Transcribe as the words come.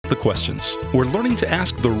the Questions, where learning to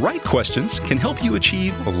ask the right questions can help you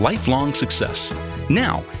achieve lifelong success.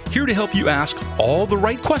 Now, here to help you ask all the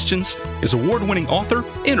right questions is award-winning author,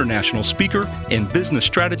 international speaker, and business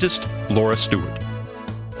strategist, Laura Stewart.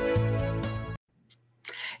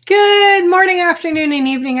 Good morning, afternoon, and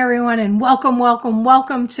evening, everyone, and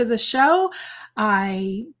welcome to the show.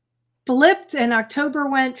 I blipped and October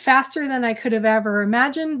went faster than I could have ever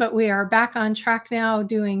imagined, but we are back on track now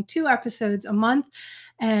doing 2 episodes a month.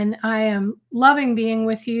 And I am loving being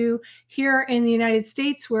with you here in the United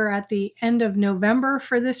States. We're at the end of November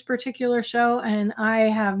for this particular show, and I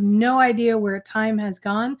have no idea where time has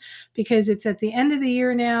gone because it's at the end of the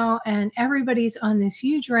year now and everybody's on this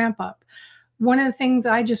huge ramp up. One of the things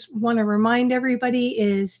I just want to remind everybody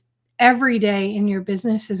is every day in your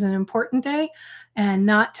business is an important day, and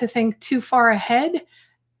not to think too far ahead.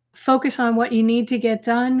 Focus on what you need to get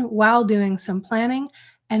done while doing some planning.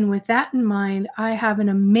 And with that in mind, I have an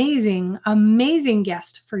amazing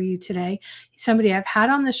guest for you today. Somebody I've had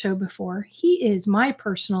on the show before. He is my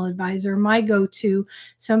personal advisor, my go-to,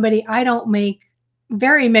 somebody I don't make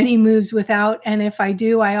very many moves without. And if I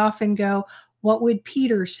do, I often go, what would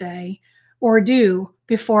Peter say or do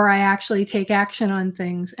before I actually take action on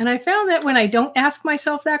things? And I found that when I don't ask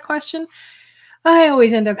myself that question, I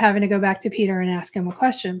always end up having to go back to Peter and ask him a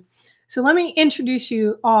question. So let me introduce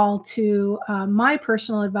you all to my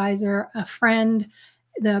personal advisor, a friend,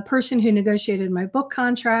 the person who negotiated my book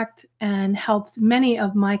contract and helped many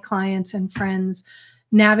of my clients and friends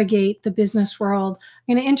navigate the business world.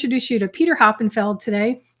 I'm going to introduce you to Peter Hoppenfeld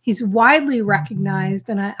today. He's widely recognized,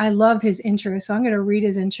 and I love his intro, so I'm going to read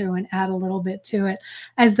his intro and add a little bit to it.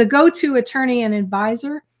 As the go-to attorney and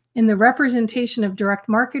advisor in the representation of direct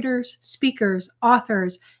marketers, speakers,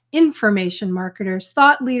 authors, information marketers,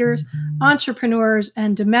 thought leaders, entrepreneurs,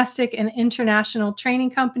 and domestic and international training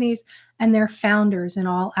companies and their founders in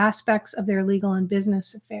all aspects of their legal and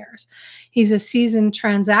business affairs. He's a seasoned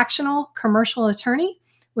transactional commercial attorney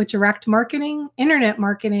with direct marketing, internet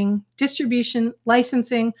marketing, distribution,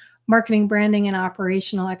 licensing, marketing, branding, and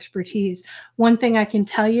operational expertise. One thing I can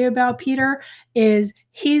tell you about Peter is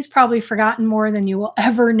he's probably forgotten more than you will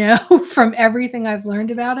ever know from everything I've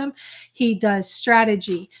learned about him. He does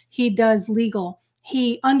strategy. He does legal.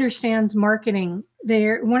 He understands marketing.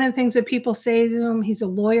 One of the things that people say to him, he's a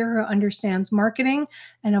lawyer who understands marketing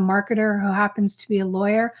and a marketer who happens to be a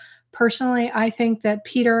lawyer. Personally, I think that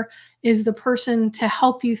Peter is the person to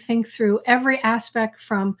help you think through every aspect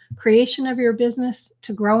from creation of your business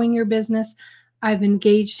to growing your business. I've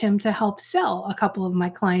engaged him to help sell a couple of my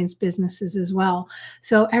clients' businesses as well.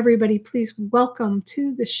 So everybody, please welcome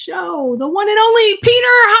to the show, the one and only Peter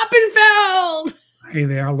Hoppenfeld. Hey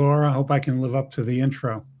there, Laura. I hope I can live up to the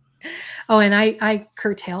intro. Oh, and I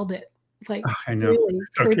curtailed it. I know. Really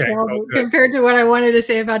curtailed it compared to what I wanted to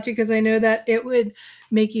say about you, because I know that it would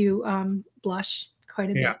make you blush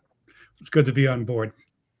quite a bit. Yeah, it's good to be on board.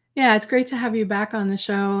 Yeah, it's great to have you back on the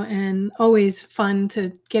show, and always fun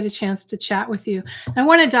to get a chance to chat with you. I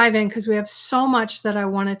want to dive in because we have so much that I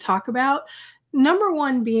want to talk about. Number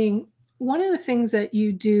one being, one of the things that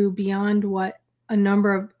you do beyond what a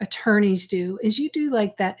number of attorneys do is you do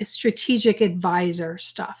like that strategic advisor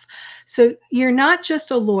stuff. So you're not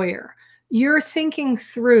just a lawyer. You're thinking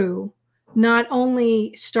through not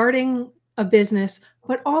only starting a business,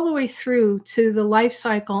 but all the way through to the life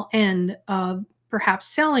cycle end of perhaps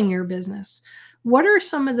selling your business. What are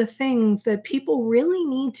some of the things that people really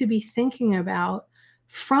need to be thinking about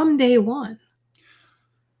from day one?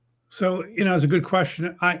 So, it's a good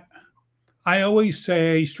question. I always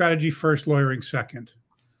say strategy first, lawyering second.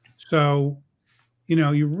 So,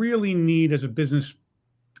 you really need, as a business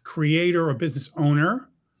creator or business owner,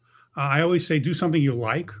 I always say do something you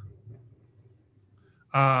like.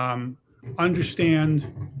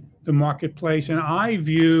 Understand the marketplace. And I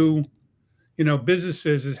view,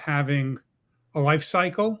 businesses as having a life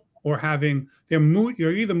cycle, or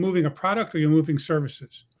you're either moving a product or you're moving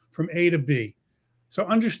services from A to B. So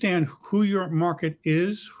understand who your market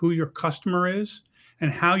is, who your customer is, and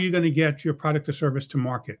how you're going to get your product or service to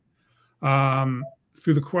market.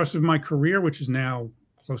 Through the course of my career, which is now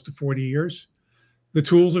close to 40 years, the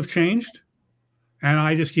tools have changed, and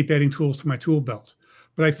I just keep adding tools to my tool belt.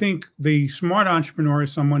 But I think the smart entrepreneur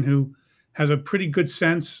is someone who has a pretty good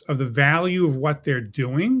sense of the value of what they're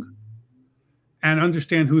doing and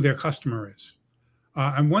understand who their customer is.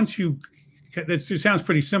 And it sounds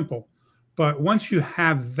pretty simple, but once you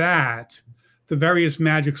have that, the various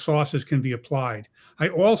magic sauces can be applied. I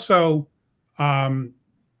also,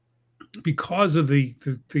 because of the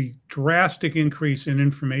drastic increase in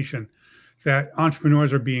information that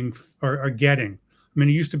entrepreneurs are getting, I mean,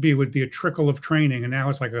 it used to be, it would be a trickle of training, and now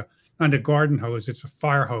it's like not a garden hose, it's a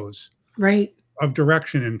fire hose Right. of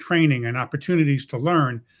direction and training and opportunities to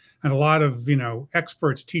learn. And a lot of,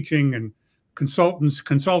 experts teaching and consultants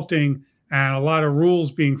consulting, and a lot of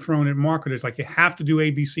rules being thrown at marketers. Like, you have to do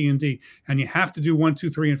A, B, C, and D, and you have to do 1, 2,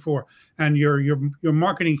 3, and 4. And your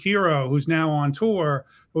marketing hero who's now on tour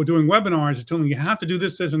or doing webinars is telling you have to do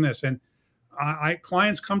this, this, and this. And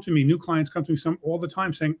clients come to me, new clients come to me all the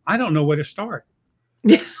time saying, I don't know where to start.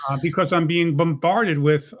 Because I'm being bombarded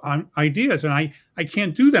with ideas, and I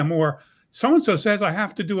can't do them. Or so-and-so says I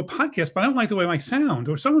have to do a podcast, but I don't like the way I sound.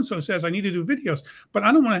 Or so-and-so says I need to do videos, but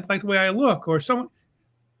I don't want to like the way I look. Or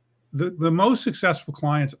the most successful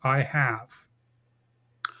clients I have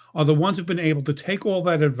are the ones who've been able to take all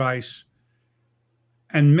that advice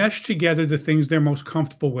and mesh together the things they're most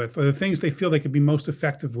comfortable with, or the things they feel they could be most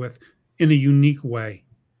effective with in a unique way.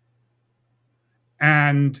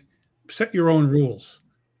 And set your own rules.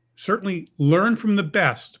 Certainly learn from the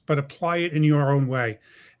best, but apply it in your own way.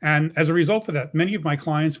 And as a result of that, many of my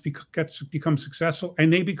clients become successful,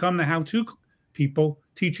 and they become the how-to people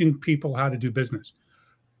teaching people how to do business.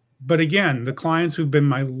 But again, the clients who've been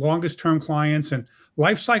my longest term clients, and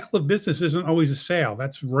life cycle of business isn't always a sale.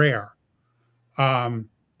 That's rare.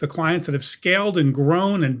 The clients that have scaled and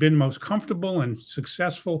grown and been most comfortable and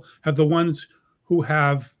successful have the ones who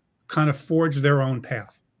have kind of forged their own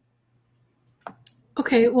path.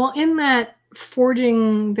 Okay, well, in that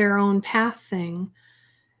forging their own path thing,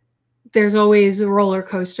 there's always a roller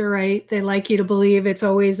coaster, right? They like you to believe it's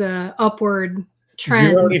always a upward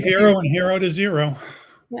trend. 0 to hero and hero to zero.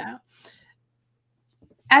 Yeah.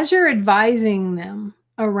 As you're advising them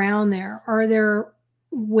around there, are there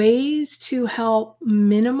ways to help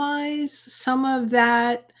minimize some of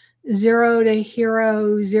that 0 to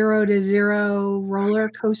hero, 0 to zero roller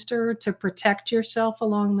coaster to protect yourself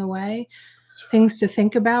along the way? Things to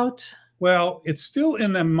think about? Well, it's still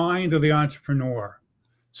in the mind of the entrepreneur.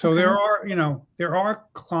 So Okay. there are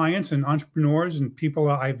clients and entrepreneurs and people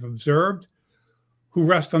I've observed who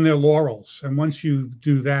rest on their laurels. And once you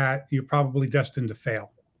do that, you're probably destined to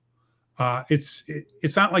fail.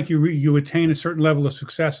 It's not like you attain a certain level of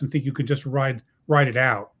success and think you could just ride it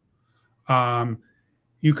out.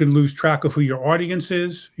 You can lose track of who your audience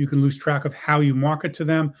is. You can lose track of how you market to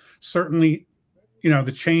them. Certainly,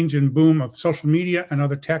 the change and boom of social media and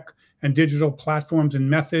other tech and digital platforms and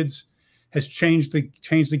methods has changed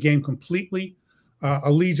the game completely.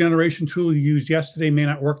 A lead generation tool you used yesterday may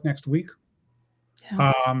not work next week.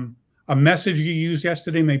 Yeah. A message you used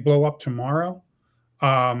yesterday may blow up tomorrow.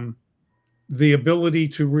 The ability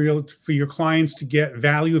for your clients to get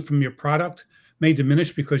value from your product may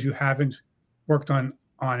diminish because you haven't worked on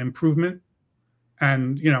improvement,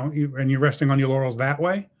 and you're resting on your laurels that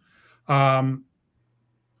way.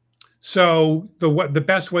 So the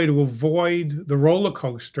best way to avoid the roller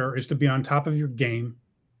coaster is to be on top of your game,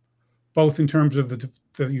 both in terms of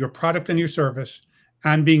your product and your service,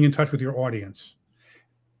 and being in touch with your audience.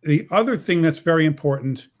 The other thing that's very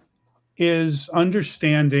important is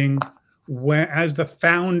understanding when, as the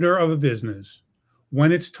founder of a business,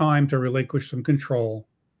 when it's time to relinquish some control,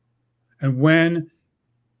 and when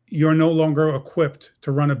you're no longer equipped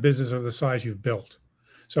to run a business of the size you've built.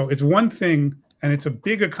 So it's one thing, and it's a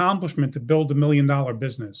big accomplishment to build $1 million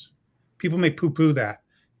business. People may poo-poo that.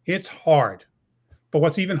 It's hard. But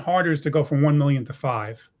what's even harder is to go from 1 million to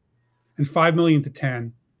 5, and 5 million to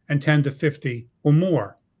 10, and 10 to 50 or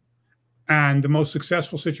more. And the most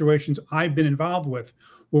successful situations I've been involved with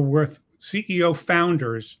were with CEO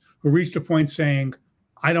founders who reached a point saying,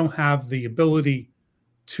 I don't have the ability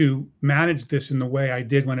to manage this in the way I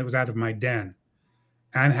did when it was out of my den,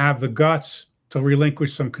 and have the guts to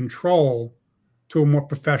relinquish some control to a more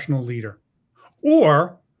professional leader,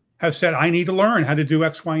 or have said, I need to learn how to do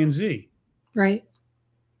X, Y, and Z. Right.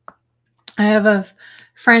 I have a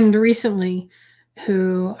friend recently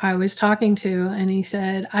who I was talking to, and he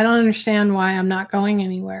said, I don't understand why I'm not going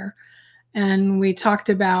anywhere. And we talked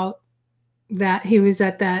about that. He was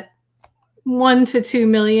at that 1 to 2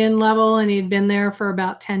 million level, and he'd been there for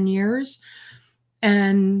about 10 years.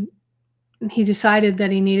 And he decided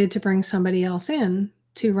that he needed to bring somebody else in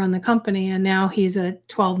to run the company. And now he's a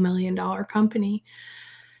 $12 million company.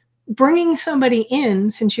 Bringing somebody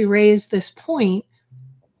in, since you raised this point,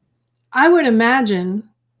 I would imagine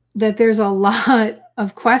that there's a lot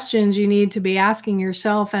of questions you need to be asking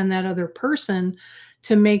yourself and that other person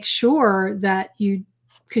to make sure that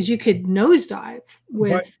because you could nosedive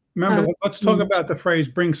with. But remember, let's talk about the phrase,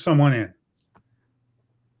 bring someone in.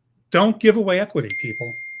 Don't give away equity,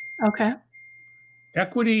 people. Okay.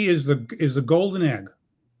 Equity is the golden egg.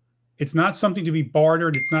 It's not something to be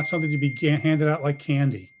bartered. It's not something to be handed out like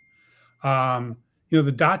candy. The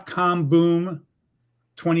dot-com boom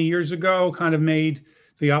 20 years ago kind of made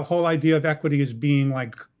the whole idea of equity as being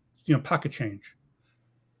like, pocket change.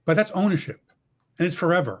 But that's ownership, and it's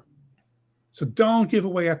forever. So don't give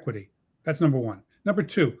away equity. That's number one. Number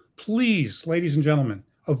two, please, ladies and gentlemen,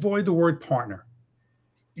 avoid the word partner.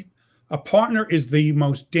 A partner is the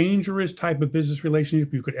most dangerous type of business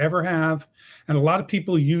relationship you could ever have. And a lot of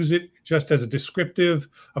people use it just as a descriptive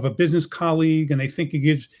of a business colleague, and they think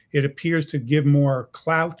it appears to give more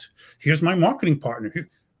clout. Here's my marketing partner.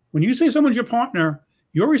 When you say someone's your partner,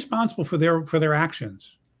 you're responsible for their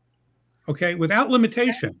actions. Okay, without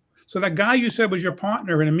limitation. So that guy you said was your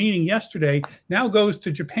partner in a meeting yesterday now goes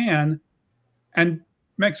to Japan and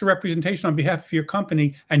makes a representation on behalf of your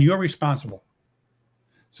company, and you're responsible.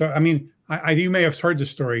 So, I mean, you may have heard this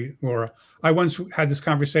story, Laura. I once had this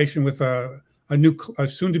conversation with a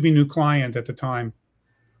soon-to-be new client at the time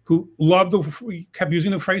who kept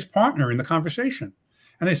using the phrase partner in the conversation.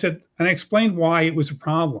 And I explained why it was a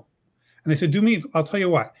problem. And they said, I'll tell you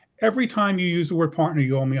what, every time you use the word partner,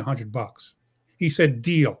 you owe me $100. He said,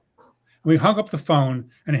 deal. And we hung up the phone,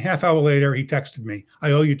 and a half hour later, he texted me,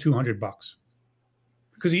 I owe you $200,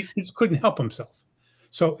 because he just couldn't help himself.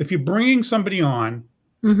 So if you're bringing somebody on,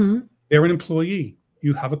 they're an employee.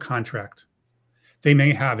 You have a contract. They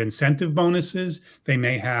may have incentive bonuses. They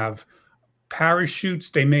may have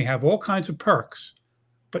parachutes. They may have all kinds of perks,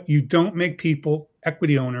 but you don't make people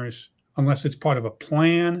equity owners unless it's part of a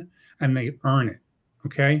plan and they earn it.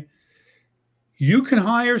 Okay. You can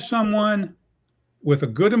hire someone with a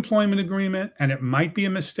good employment agreement, and it might be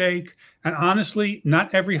a mistake. And honestly,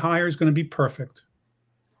 not every hire is going to be perfect.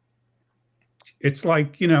 It's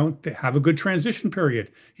like, to have a good transition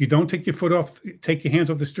period. You don't take your hands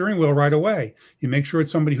off the steering wheel right away. You make sure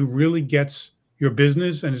it's somebody who really gets your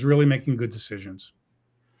business and is really making good decisions.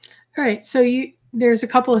 All right. So there's a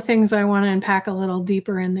couple of things I want to unpack a little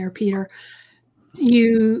deeper in there, Peter.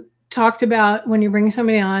 You talked about when you bring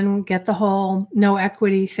somebody on, get the whole no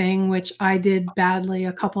equity thing, which I did badly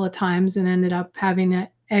a couple of times and ended up having to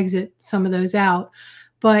exit some of those out.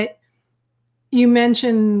 But you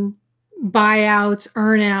mentioned buyouts,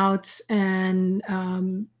 earnouts,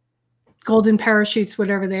 and golden parachutes,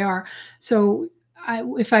 whatever they are. So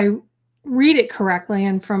if I read it correctly,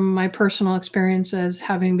 and from my personal experience as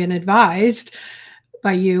having been advised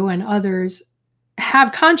by you and others,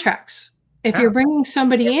 have contracts. If you're bringing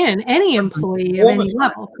somebody in, any employee of any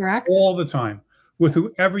level, correct? All the time, with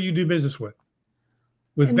whoever you do business with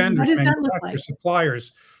vendors, manufacturers,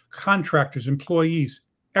 suppliers, contractors, employees,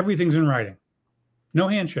 everything's in writing. No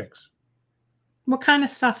handshakes. What kind of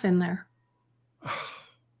stuff in there?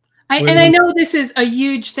 I know this is a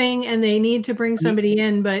huge thing and they need to bring somebody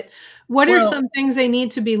in, but what are some things they need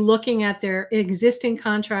to be looking at their existing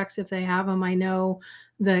contracts if they have them? I know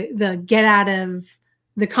the get out of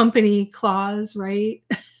the company clause, right?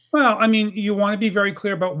 Well, I mean, you want to be very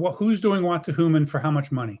clear about who's doing what to whom and for how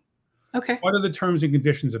much money. Okay. What are the terms and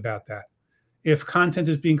conditions about that? If content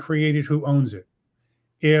is being created, who owns it?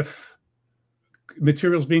 If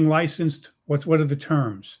materials being licensed, what are the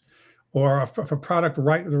terms? Or if a product, the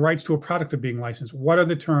rights to a product are being licensed, what are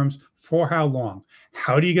the terms? For how long?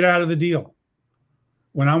 How do you get out of the deal?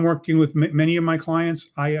 When I'm working with many of my clients,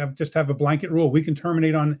 I just have a blanket rule. We can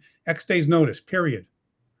terminate on X days notice, period.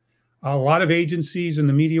 A lot of agencies in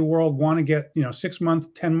the media world want to get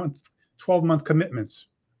 6-month, 10-month, 12-month commitments.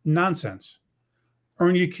 Nonsense.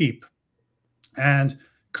 Earn your keep. And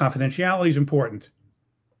confidentiality is important.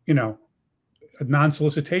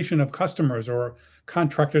 Non-solicitation of customers or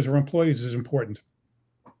contractors or employees is important.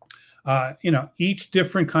 Each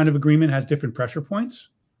different kind of agreement has different pressure points,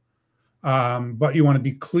 but you want to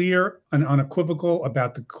be clear and unequivocal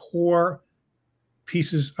about the core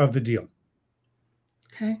pieces of the deal.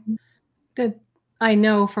 Okay. That I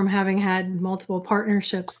know from having had multiple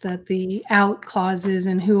partnerships that the out clauses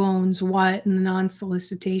and who owns what and the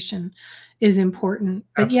non-solicitation is important.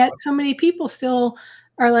 But Absolutely. Yet so many people still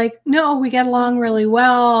are like, no, we get along really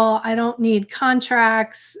well. I don't need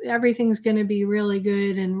contracts. Everything's going to be really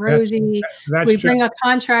good and rosy. We bring a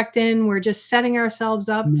contract in. We're just setting ourselves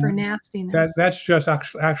up for nastiness. That's just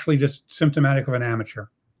actually just symptomatic of an amateur.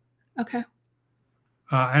 Okay.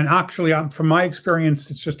 And actually, from my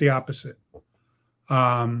experience, it's just the opposite.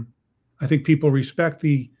 I think people respect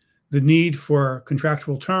the need for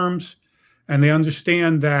contractual terms, and they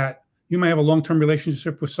understand that you may have a long-term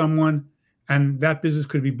relationship with someone, and that business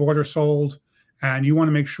could be bought or sold, and you want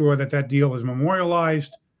to make sure that that deal is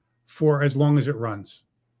memorialized for as long as it runs.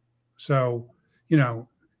 So,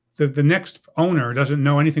 the next owner doesn't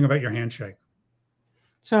know anything about your handshake.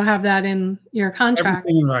 So have that in your contract.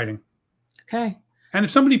 Everything in writing. Okay. And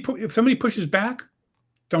if somebody pushes back,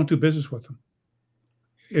 don't do business with them.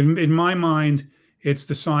 In my mind, it's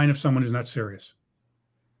the sign of someone who's not serious.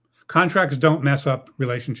 Contracts don't mess up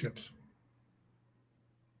relationships.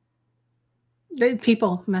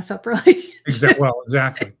 People mess up relationships.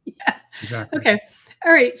 Exactly. Yeah. Exactly. Okay.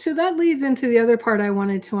 All right. So that leads into the other part I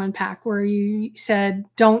wanted to unpack, where you said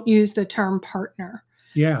don't use the term partner.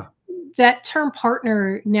 Yeah. That term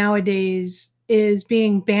partner nowadays is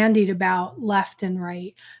being bandied about left and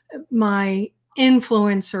right. My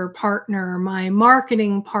influencer partner, my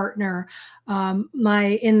marketing partner,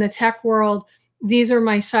 my in the tech world, these are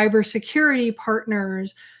my cybersecurity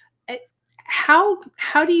partners. Eh, how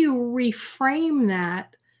do you reframe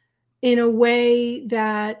that in a way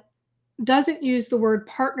that doesn't use the word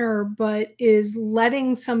partner, but is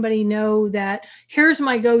letting somebody know that here's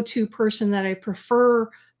my go-to person that I prefer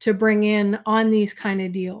to bring in on these kind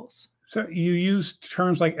of deals? So you use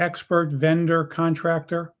terms like expert, vendor,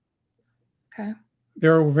 contractor. Okay.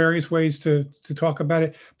 There are various ways to talk about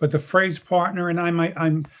it, but the phrase partner, and I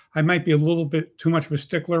might be a little bit too much of a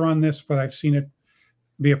stickler on this, but I've seen it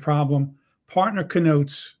be a problem. Partner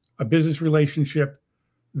connotes a business relationship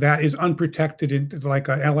that is unprotected in like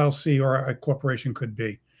a LLC or a corporation could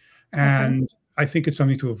be. Okay. And I think it's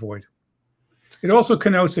something to avoid. It also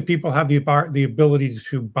connotes that people have the ability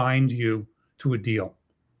to bind you to a deal,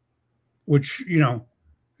 which,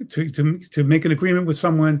 to make an agreement with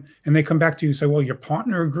someone and they come back to you and say, well, your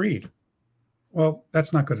partner agreed. Well,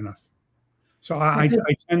 that's not good enough. So Okay.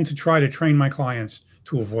 I tend to try to train my clients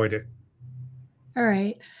to avoid it. All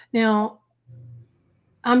right. Now,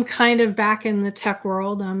 I'm kind of back in the tech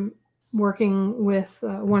world. I'm working with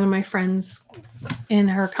one of my friends in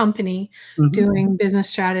her company Mhm. doing business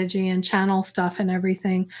strategy and channel stuff and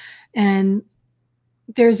everything. And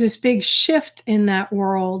there's this big shift in that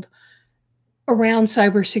world around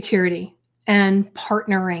cybersecurity and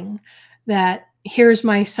partnering, that here's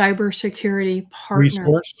my cybersecurity partner.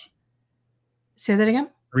 Resource, Say that again.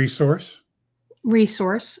 resource,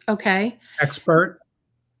 Resource. Okay. expert,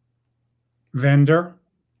 vendor.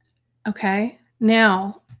 Okay.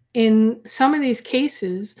 Now, in some of these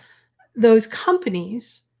cases, those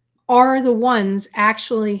companies are the ones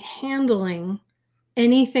actually handling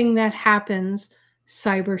anything that happens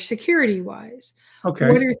cybersecurity wise. What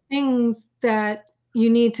Okay. are things that you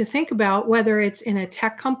need to think about, whether it's in a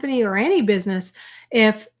tech company or any business,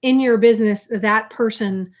 if in your business that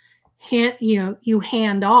person you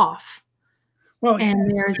hand off Well, and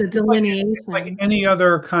there's a it's like delineation? any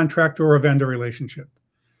other contractor or a vendor relationship.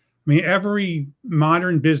 I mean, every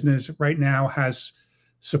modern business right now has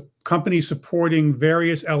companies supporting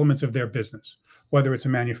various elements of their business, whether it's a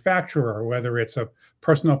manufacturer, whether it's a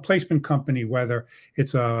personal placement company, whether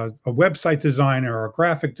it's a website designer or a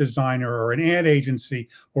graphic designer or an ad agency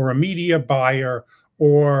or a media buyer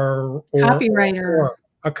Copywriter. or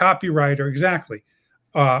a copywriter, exactly,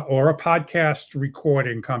 or a podcast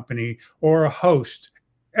recording company or a host.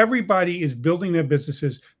 Everybody is building their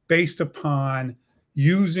businesses based upon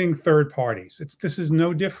using third parties. This is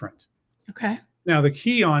no different. Okay. Now, the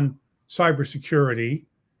key on cybersecurity,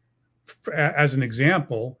 as an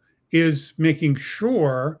example, is making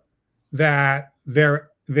sure that their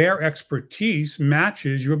expertise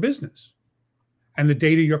matches your business and the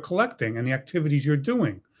data you're collecting and the activities you're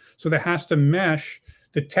doing. So there has to mesh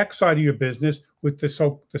the tech side of your business with the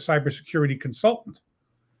cybersecurity consultant,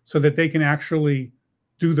 so that they can actually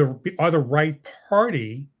are the right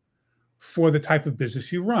party for the type of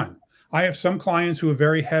business you run. I have some clients who are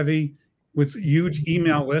very heavy with huge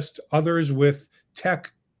email lists, others with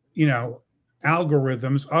tech,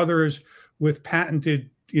 algorithms, others with patented,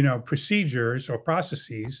 procedures or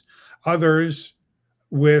processes, others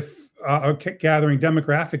with gathering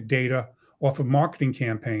demographic data off of marketing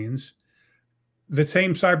campaigns. The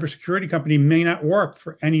same cybersecurity company may not work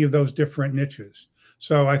for any of those different niches.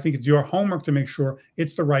 So I think it's your homework to make sure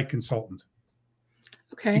it's the right consultant.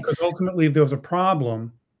 Okay. Because ultimately, if there was a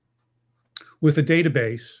problem with a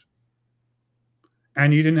database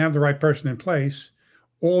and you didn't have the right person in place,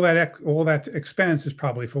 all that expense is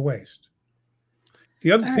probably for waste.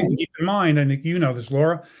 The other All thing to right. keep in mind, and you know this,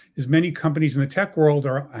 Laura, is many companies in the tech world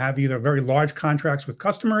have either very large contracts with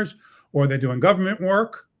customers or they're doing government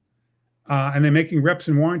work, and they're making reps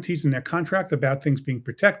and warranties in their contract about things being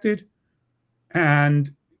protected. And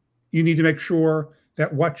you need to make sure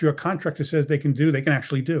that what your contractor says they can do, they can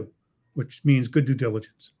actually do, which means good due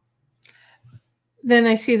diligence. Then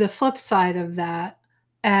I see the flip side of that,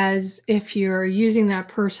 as if you're using that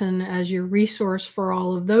person as your resource for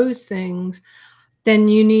all of those things, then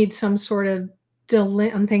you need some sort of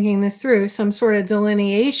I'm thinking this through, some sort of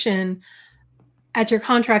delineation at your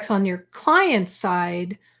contracts on your client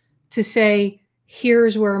side to say,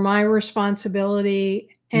 here's where my responsibility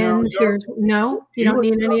No, ends. No, you don't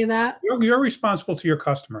need any of that. you're responsible to your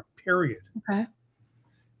customer, period. Okay.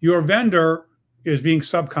 Your vendor is being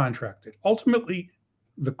subcontracted. Ultimately,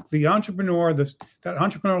 the entrepreneur, that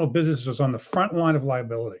entrepreneurial business is on the front line of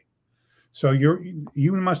liability. So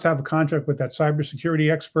you must have a contract with that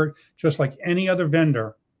cybersecurity expert, just like any other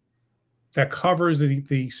vendor that covers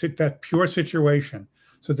that pure situation.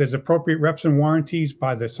 So there's appropriate reps and warranties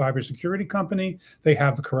by the cybersecurity company. They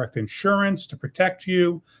have the correct insurance to protect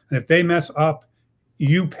you. And if they mess up,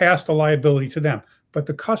 you pass the liability to them. But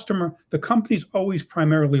the company's always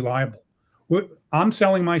primarily liable. I'm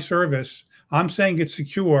selling my service. I'm saying it's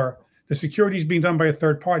secure. The security is being done by a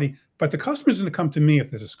third party, but the customer's going to come to me if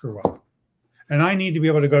there's a screw up. And I need to be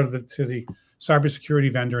able to go to the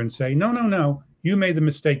cybersecurity vendor and say, no, no, no, you made the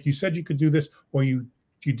mistake. You said you could do this, or you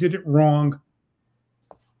did it wrong,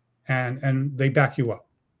 and they back you up.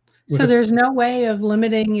 So there's no way of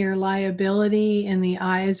limiting your liability in the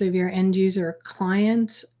eyes of your end user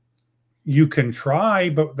client? You can try,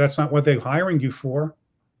 but that's not what they're hiring you for.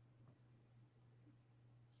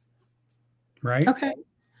 Right? Okay.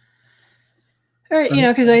 All right,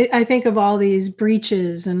 because I think of all these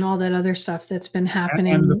breaches and all that other stuff that's been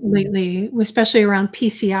happening lately, especially around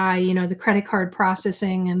PCI, the credit card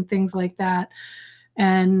processing and things like that.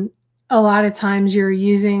 And a lot of times you're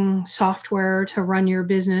using software to run your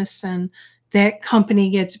business and that company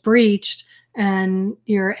gets breached and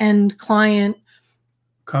your end client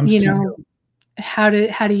comes to you. How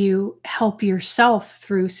do you help yourself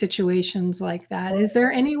through situations like that? Is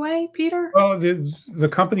there any way, Peter? Well, the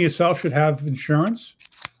company itself should have insurance,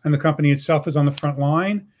 and the company itself is on the front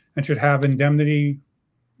line and should have indemnity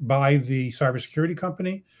by the cybersecurity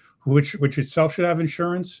company, which itself should have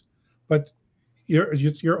insurance. But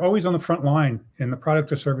you're always on the front line in the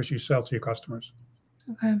product or service you sell to your customers.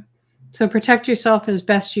 Okay. So protect yourself as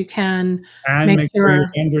best you can. And make sure your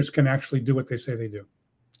vendors can actually do what they say they do.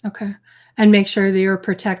 Okay. And make sure that you're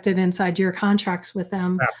protected inside your contracts with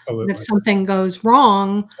them. Absolutely. If something goes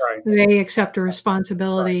wrong, right. They accept a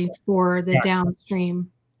responsibility for the downstream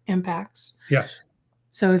impacts. Yes.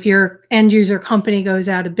 So if your end user company goes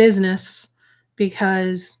out of business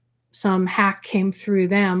because some hack came through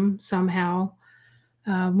them somehow,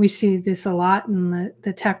 we see this a lot in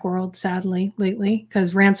the tech world, sadly, lately,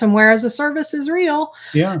 because ransomware as a service is real.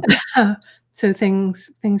 Yeah. So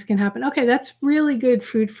things can happen. Okay, that's really good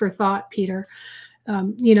food for thought, Peter.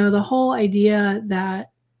 The whole idea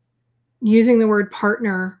that using the word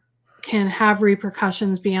partner can have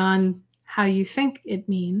repercussions beyond how you think it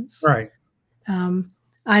means. Right.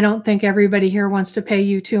 I don't think everybody here wants to pay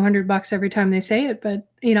you $200 every time they say it, but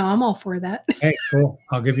I'm all for that. Hey, cool.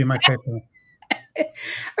 I'll give you my paper.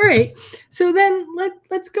 All right. So then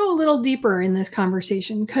let's go a little deeper in this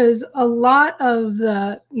conversation, because a lot of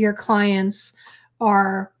your clients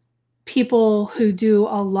are people who do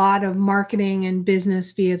a lot of marketing and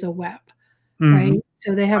business via the web, right?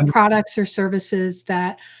 So they have products or services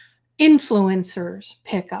that influencers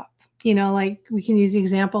pick up. Like we can use the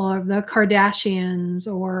example of the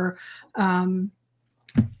Kardashians or God,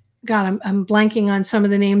 I'm blanking on some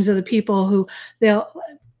of the names of the people who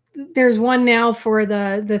there's one now for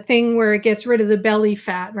the thing where it gets rid of the belly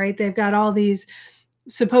fat, right? They've got all these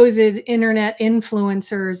supposed internet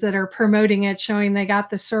influencers that are promoting it, showing they got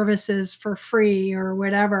the services for free or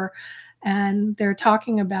whatever, and they're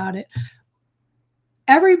talking about it.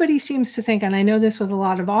 Everybody seems to think, and I know this with a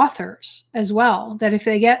lot of authors as well, that if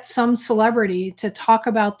they get some celebrity to talk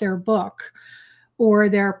about their book or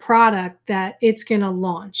their product, that it's going to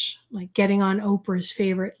launch, like getting on Oprah's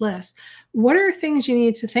favorite list. What are things you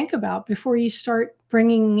need to think about before you start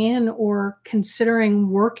bringing in or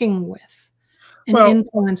considering working with an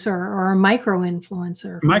influencer or a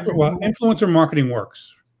micro-influencer? Influencer marketing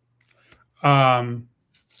works. The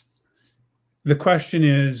question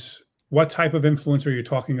is, what type of influencer are you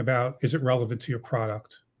talking about? Is it relevant to your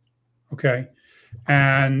product? Okay.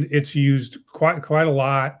 And it's used quite a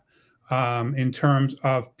lot in terms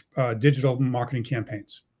of digital marketing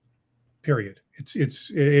campaigns, period.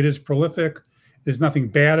 It is prolific. There's nothing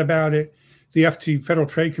bad about it. The Federal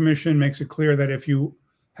Trade Commission makes it clear that if you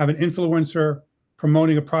have an influencer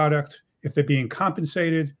promoting a product, if they're being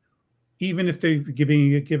compensated, even if they're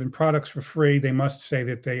given products for free, they must say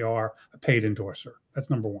that they are a paid endorser. That's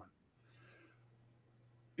number one.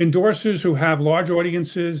 Endorsers who have large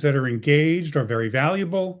audiences that are engaged are very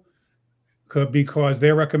valuable, because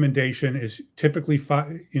their recommendation is typically,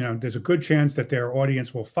 there's a good chance that their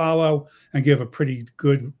audience will follow and give a pretty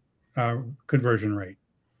good conversion rate.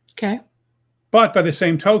 Okay. But by the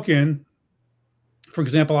same token, for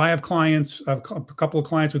example, I have clients, a couple of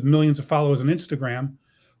clients with millions of followers on Instagram,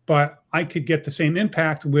 but I could get the same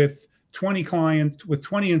impact with 20 clients, with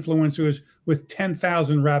 20 influencers with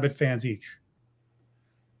 10,000 rabid fans each,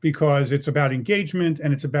 because it's about engagement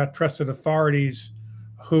and it's about trusted authorities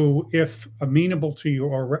who, if amenable to you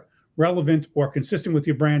or relevant or consistent with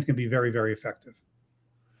your brand, can be very, very effective.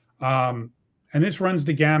 And this runs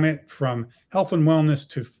the gamut from health and wellness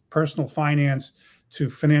to personal finance to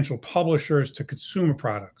financial publishers to consumer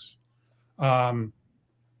products. A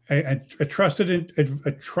trusted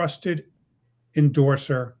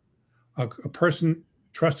endorser, a person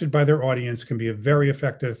trusted by their audience, can be a very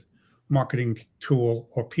effective marketing tool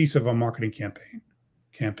or piece of a marketing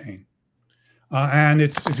campaign. And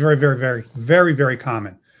it's very, very, very, very, very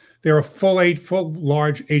common. There are full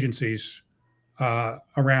large agencies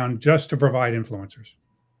around just to provide influencers.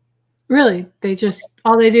 Really? They just,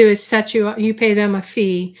 all they do is set you up, you pay them a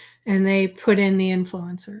fee and they put in the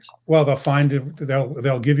influencers. Well,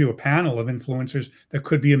 they'll give you a panel of influencers that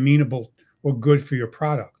could be amenable or good for your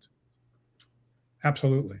product.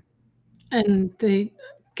 Absolutely. And they,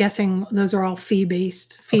 guessing those are all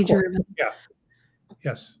fee-based, fee-driven. Yeah.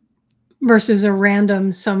 Yes. Versus a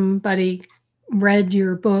random somebody read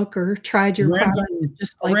your book or tried your product.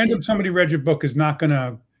 Just somebody read your book is not going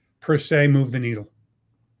to per se move the needle.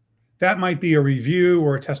 That might be a review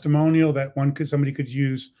or a testimonial that somebody could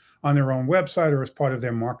use on their own website or as part of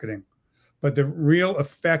their marketing. But the real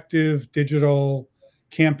effective digital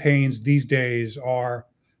campaigns these days are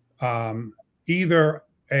either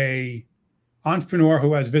a entrepreneur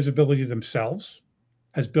who has visibility themselves,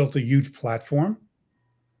 has built a huge platform,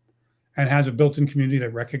 and has a built-in community that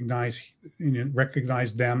recognize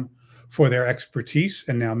them for their expertise,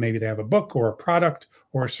 and now maybe they have a book or a product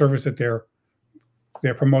or a service that they're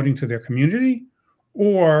promoting to their community,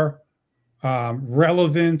 or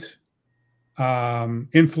relevant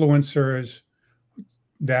influencers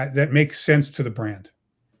that make sense to the brand.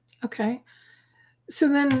 Okay. So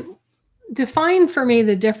then define for me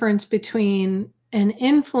the difference between an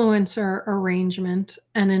influencer arrangement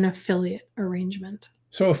and an affiliate arrangement.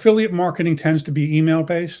 So affiliate marketing tends to be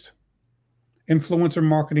email-based. Influencer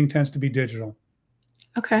marketing tends to be digital.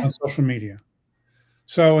 Okay. On social media.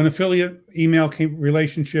 So an affiliate email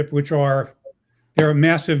relationship, there are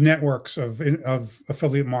massive networks of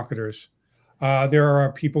affiliate marketers. There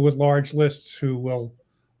are people with large lists who will,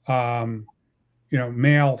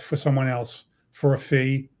 mail for someone else for a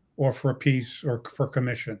fee or for a piece or for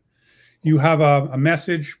commission. You have a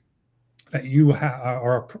message that you have,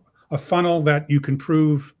 or a funnel that you can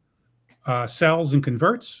prove sells and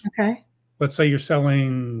converts. Okay. Let's say you're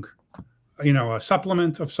selling, a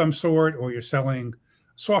supplement of some sort, or you're selling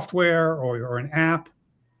software or an app,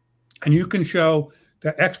 and you can show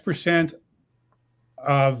that X%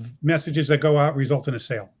 of messages that go out result in a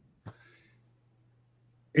sale.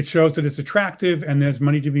 It shows that it's attractive and there's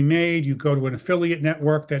money to be made. You go to an affiliate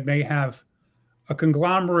network that may have a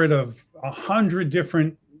conglomerate of 100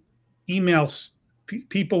 different emails,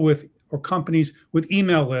 people or companies with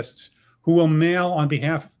email lists who will mail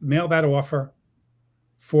that offer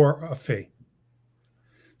for a fee.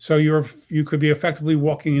 So you could be effectively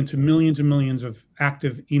walking into millions and millions of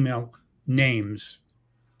active email names,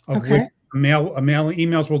 of which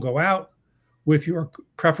emails will go out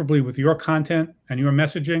preferably with your content and your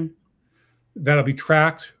messaging. That'll be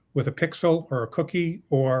tracked with a pixel or a cookie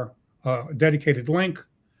or a dedicated link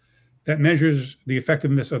that measures the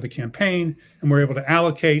effectiveness of the campaign, and we're able to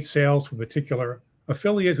allocate sales to a particular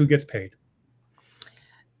affiliate who gets paid.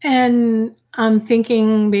 And I'm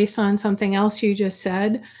thinking, based on something else you just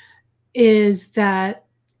said, is that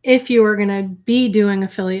if you are going to be doing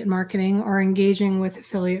affiliate marketing or engaging with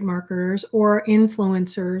affiliate marketers or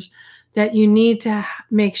influencers, that you need to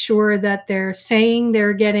make sure that they're saying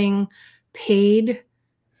they're getting paid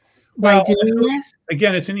by doing this.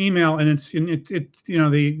 Again, it's an email, and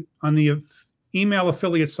on the email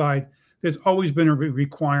affiliate side, there's always been a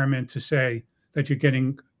requirement to say that you're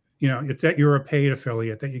getting, that you're a paid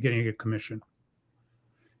affiliate, that you're getting a commission.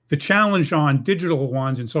 The challenge on digital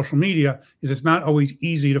ones and social media is it's not always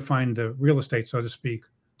easy to find the real estate, so to speak,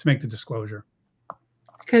 to make the disclosure.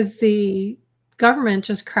 Because the government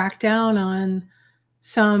just cracked down on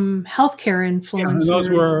some healthcare influencers. Yeah, those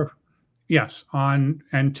were, yes,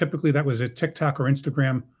 and typically that was a TikTok or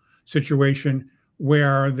Instagram situation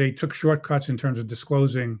where they took shortcuts in terms of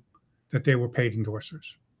disclosing that they were paid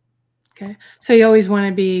endorsers. Okay. So you always want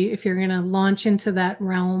to be, if you're going to launch into that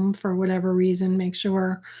realm for whatever reason, make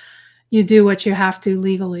sure you do what you have to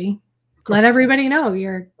legally. Let everybody know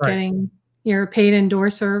you're a paid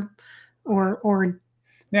endorser or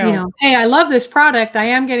Now, hey, I love this product. I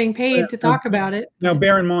am getting paid to talk about it. Now,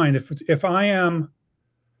 bear in mind, if I am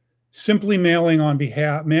simply mailing an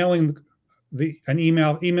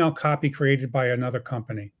email copy created by another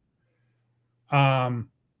company, I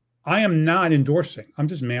am not endorsing. I'm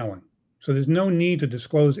just mailing. So there's no need to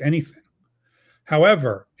disclose anything.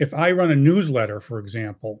 However, if I run a newsletter, for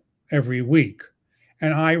example, every week,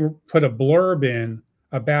 and I put a blurb in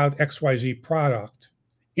about XYZ product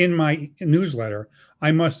in my newsletter,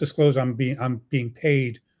 I must disclose I'm being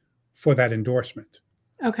paid for that endorsement.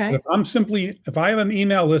 But Okay. if I have an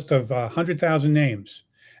email list of 100,000 names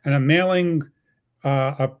and I'm mailing,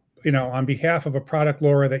 on behalf of a product,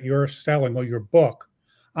 Laura, that you're selling or your book,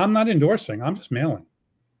 I'm not endorsing. I'm just mailing.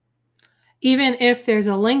 Even if there's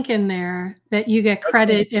a link in there that you get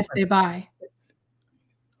credit if they buy.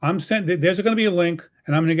 There's going to be a link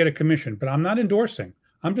and I'm going to get a commission, but I'm not endorsing.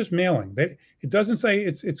 I'm just mailing. It doesn't say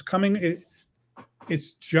it's coming.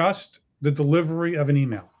 It's just the delivery of an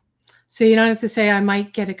email. So you don't have to say I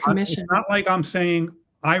might get a commission. It's not like I'm saying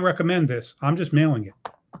I recommend this. I'm just mailing it.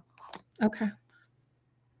 Okay.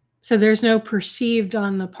 So there's no perceived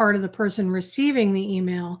on the part of the person receiving the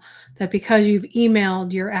email that because you've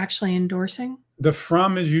emailed, you're actually endorsing? The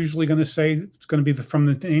from is usually going to say it's going to be from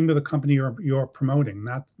the name of the company you're promoting,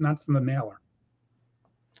 not from the mailer.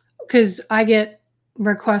 Because I get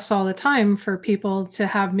requests all the time for people to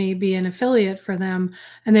have me be an affiliate for them,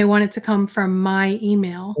 and they want it to come from my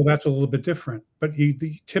email. Well, that's a little bit different. But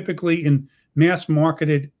typically in mass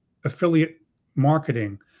marketed affiliate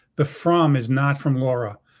marketing, the from is not from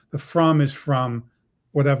Laura. The from is from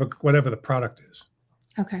whatever the product is.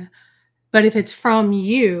 Okay. But if it's from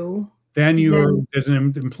you, then there's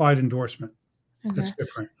an implied endorsement. Okay. That's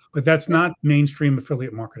different. But that's not mainstream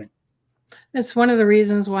affiliate marketing. That's one of the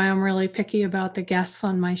reasons why I'm really picky about the guests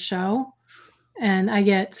on my show. And I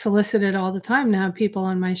get solicited all the time to have people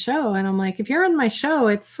on my show. And I'm like, if you're on my show,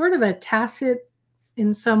 it's sort of a tacit,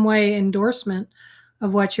 in some way, endorsement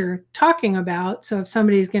of what you're talking about. So if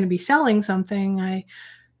somebody's going to be selling something, I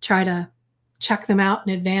try to check them out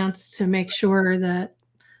in advance to make sure that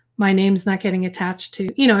my name's not getting attached to,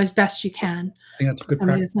 as best you can. I think that's a good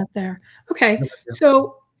practice. It's not there. Okay.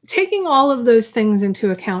 So taking all of those things into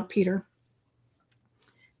account, Peter,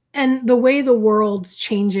 and the way the world's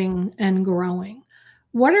changing and growing,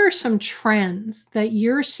 what are some trends that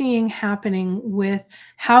you're seeing happening with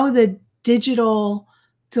how the digital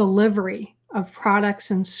delivery of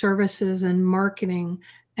products and services and marketing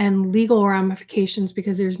and legal ramifications,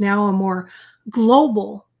 because there's now a more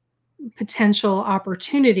global potential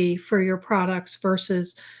opportunity for your products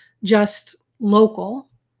versus just local?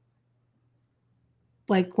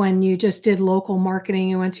 Like when you just did local marketing,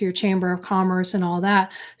 you went to your chamber of commerce and all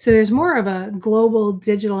that. So there's more of a global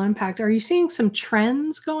digital impact. Are you seeing some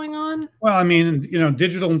trends going on? Well, I mean,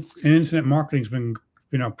 digital and internet marketing has been,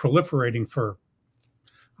 proliferating for,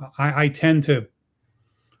 I tend to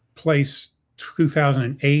place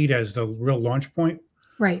 2008 as the real launch point.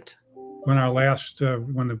 Right. When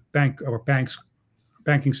when the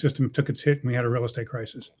banking system took its hit and we had a real estate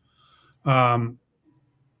crisis.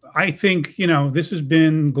 I think, this has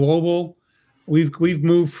been global. We've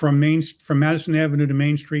moved from Madison Avenue to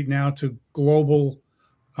Main Street now to global,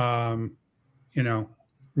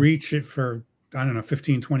 reach it for,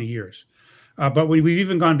 15, 20 years. But we've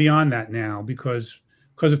even gone beyond that now because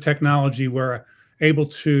of technology. We're able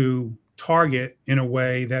to target in a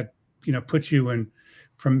way that, puts you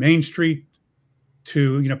from Main Street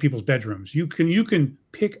to, people's bedrooms. You can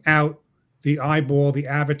pick out the eyeball, the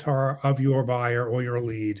avatar of your buyer or your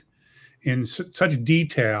lead in such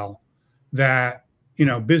detail that,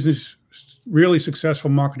 business, really successful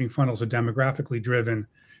marketing funnels are demographically driven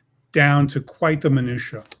down to quite the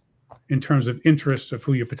minutia in terms of interests of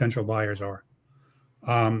who your potential buyers are.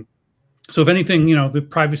 So if anything, the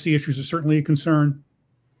privacy issues are certainly a concern.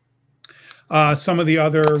 Some of the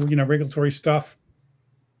other, regulatory stuff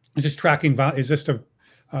is just tracking, is just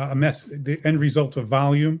the end result of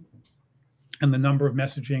volume and the number of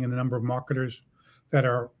messaging and the number of marketers that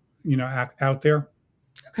are, out there.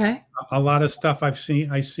 Okay. A lot of stuff I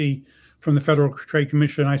see from the Federal Trade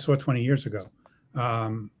Commission I saw 20 years ago.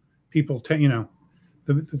 People tend,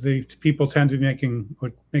 the people tend to be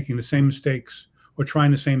making the same mistakes or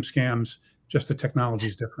trying the same scams, just the technology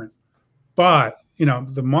is different. But,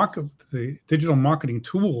 the digital marketing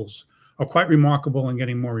tools are quite remarkable and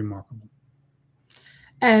getting more remarkable.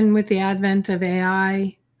 And with the advent of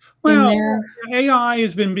AI, AI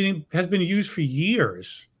has been used for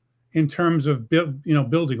years in terms of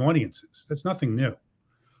building audiences. That's nothing new.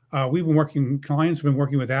 Clients have been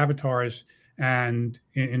working with avatars and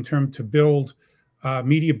in terms to build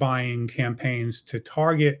media buying campaigns to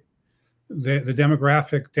target the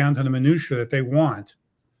demographic down to the minutia that they want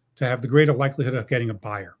to have the greater likelihood of getting a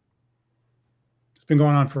buyer. It's been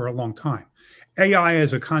going on for a long time. AI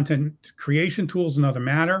as a content creation tool is another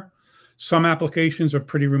matter. Some applications are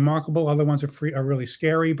pretty remarkable. Other ones are really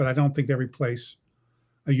scary, but I don't think they replace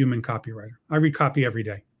a human copywriter. I read copy every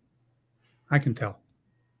day. I can tell.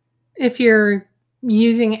 If you're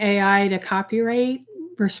using AI to copyright,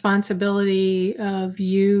 responsibility of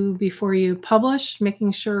you before you publish,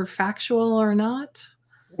 making sure factual or not.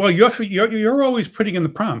 Well, you're always putting in the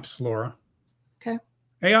prompts, Laura. Okay.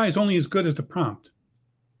 AI is only as good as the prompt.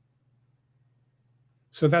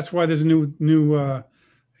 So that's why there's new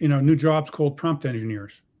jobs called prompt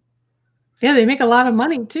engineers. Yeah, they make a lot of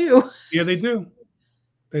money too. Yeah, they do.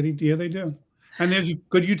 They do. And there's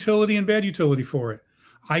good utility and bad utility for it.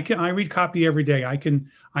 I read copy every day.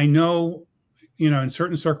 I know, in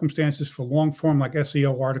certain circumstances for long form like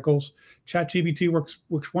SEO articles, ChatGPT works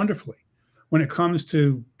wonderfully. When it comes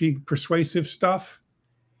to being persuasive stuff,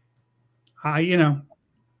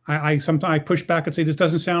 I sometimes push back and say, this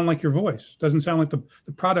doesn't sound like your voice. Doesn't sound like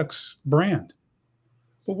the product's brand.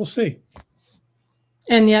 But we'll see.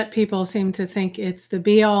 And yet people seem to think it's the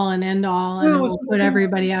be all and end all, and it will put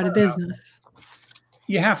everybody out of business.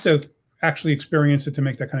 You have to actually experience it to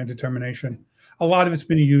make that kind of determination. A lot of it's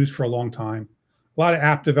been used for a long time. A lot of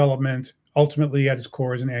app development, ultimately at its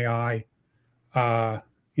core, is an AI,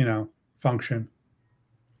 function.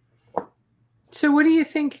 So what do you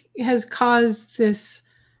think has caused this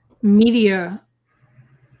media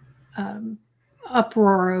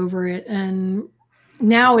uproar over it? And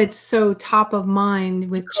now it's so top of mind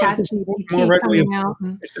with ChatGPT coming out.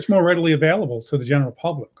 It's just more readily available to the general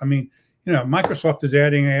public. I mean, Microsoft is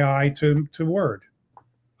adding AI to Word.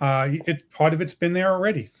 Part of it's been there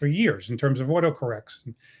already for years in terms of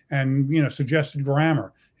autocorrects and suggested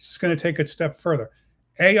grammar. It's just going to take it a step further.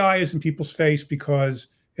 AI is in people's face because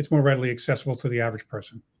it's more readily accessible to the average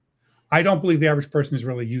person. I don't believe the average person is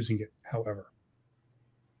really using it, however.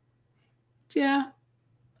 Yeah.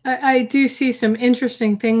 I do see some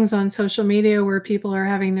interesting things on social media where people are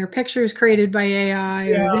having their pictures created by AI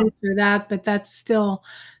or this or that, but that's still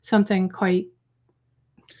something quite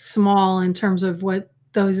small in terms of what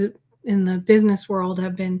those in the business world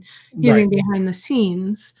have been using behind the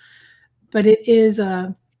scenes. But it is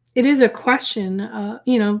a question.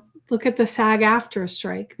 Look at the SAG-AFTRA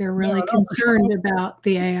strike. They're really concerned about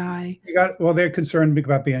the AI. They're concerned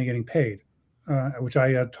about getting paid, which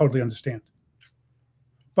I totally understand.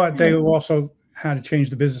 But they also had to change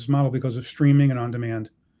the business model because of streaming and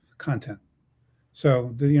on-demand content.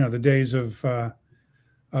 So the days of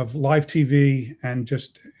live TV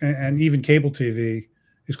and even cable TV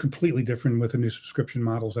is completely different with the new subscription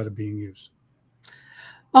models that are being used.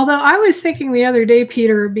 Although I was thinking the other day,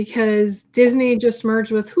 Peter, because Disney just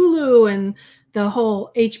merged with Hulu and the whole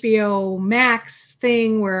HBO Max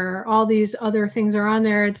thing where all these other things are on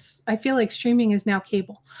there, I feel like streaming is now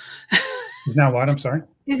cable. Is now what? I'm sorry?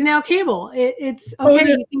 Is now cable. It's okay.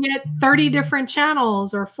 You can get 30 different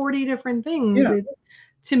channels or 40 different things. Yeah.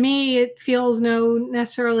 To me, it feels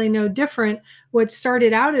necessarily no different. What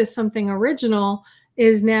started out as something original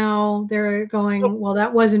is now they're going, well,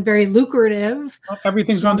 that wasn't very lucrative.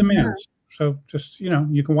 Everything's on demand. So just,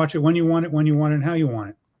 you can watch it when you want it, and how you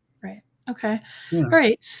want it. Right. Okay. All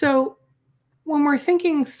right. So when we're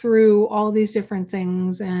thinking through all these different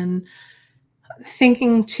things and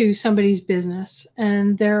thinking to somebody's business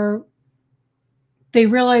and they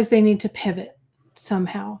realize they need to pivot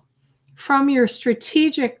somehow from your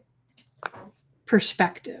strategic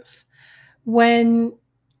perspective, when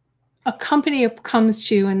a company comes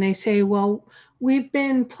to you and they say, well, we've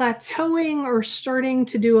been plateauing or starting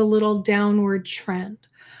to do a little downward trend,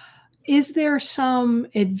 is there some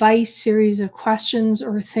advice, series of questions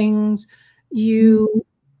or things you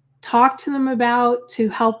talk to them about to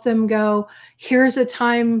help them go, here's a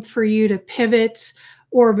time for you to pivot,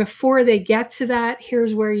 or before they get to that,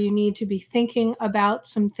 here's where you need to be thinking about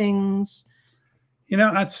some things?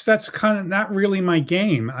 That's kind of not really my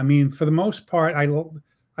game. I mean, for the most part, I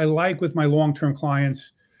like with my long-term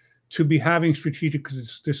clients to be having strategic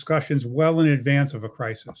discussions well in advance of a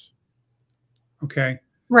crisis. Okay.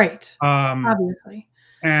 Right. Obviously.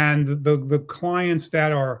 And the clients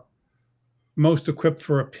that are most equipped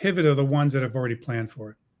for a pivot are the ones that have already planned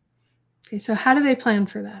for it. Okay. So how do they plan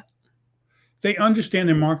for that? They understand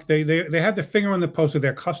their market. They have their finger on the pulse of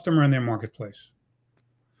their customer and their marketplace.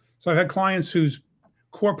 So I've had clients whose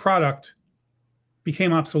core product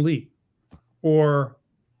became obsolete, or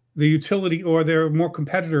the utility, or there are more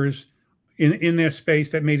competitors in their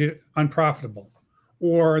space that made it unprofitable,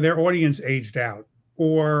 or their audience aged out.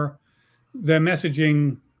 or the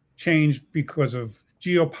messaging changed because of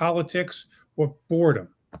geopolitics or boredom.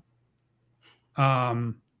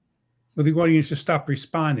 Or the audience just stopped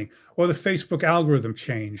responding, or the Facebook algorithm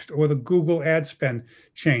changed, or the Google ad spend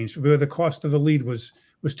changed, where the cost of the lead was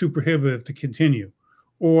too prohibitive to continue,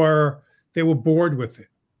 or they were bored with it,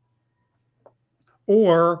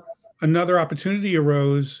 or another opportunity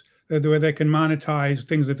arose where they can monetize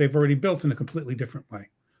things that they've already built in a completely different way,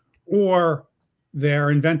 or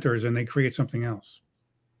they're inventors and they create something else,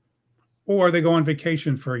 or they go on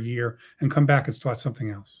vacation for a year and come back and start something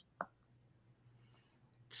else.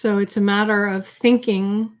 So it's a matter of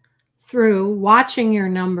thinking through, watching your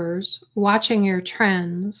numbers, watching your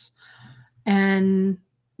trends, and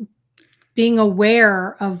being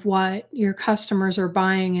aware of what your customers are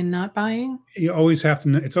buying and not buying. You always have to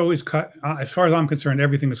know, it's always as far as I'm concerned,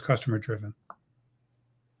 everything is customer driven.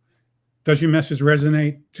 Does your message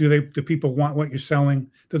resonate? Do people want what you're selling?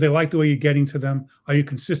 Do they like the way you're getting to them? Are you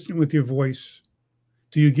consistent with your voice?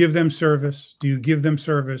 Do you give them service? Do you give them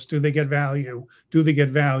service? Do they get value? Do they get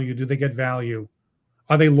value? Do they get value?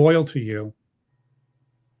 Are they loyal to you?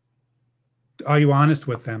 Are you honest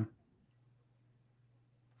with them?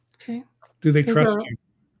 Okay. Do they trust you?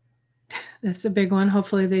 That's a big one.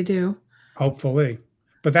 Hopefully they do. Hopefully.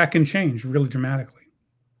 But that can change really dramatically.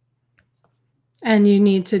 And you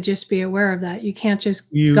need to just be aware of that. You can't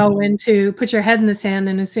just put your head in the sand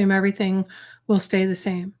and assume everything will stay the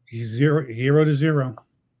same. Hero to zero.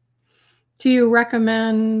 Do you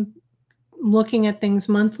recommend looking at things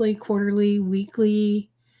monthly, quarterly, weekly?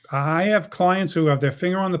 I have clients who have their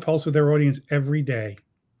finger on the pulse of their audience every day.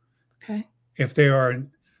 Okay. If they are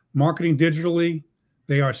marketing digitally,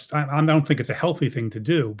 I don't think it's a healthy thing to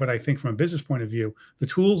do, but I think from a business point of view, the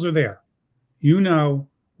tools are there. You know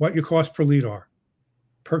what your cost per lead are,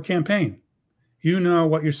 per campaign. You know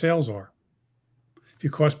what your sales are. If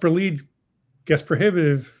your cost per lead gets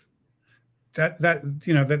prohibitive,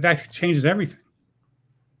 that changes everything.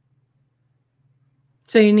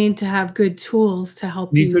 So you need to have good tools to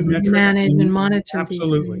help you manage and monitor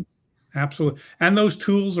Absolutely. these things. Absolutely. And those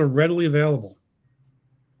tools are readily available.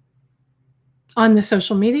 On the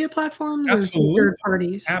social media platforms or third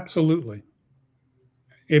parties? Absolutely.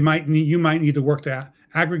 You might need to work to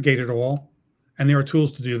aggregate it all, and there are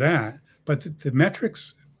tools to do that. But the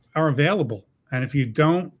metrics are available. And if you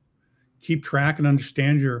don't keep track and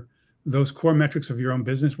understand those core metrics of your own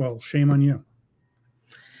business, well, shame on you.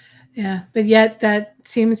 Yeah, but yet that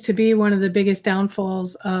seems to be one of the biggest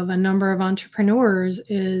downfalls of a number of entrepreneurs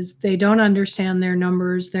is they don't understand their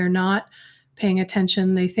numbers. They're not paying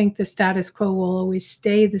attention. They think the status quo will always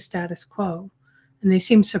stay the status quo, and they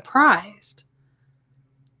seem surprised.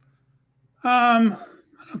 I don't know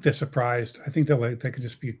if they're surprised. I think they could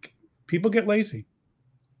just be, people get lazy.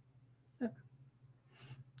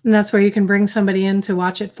 And that's where you can bring somebody in to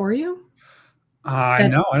watch it for you? No,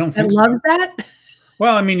 I don't think so. Loves that?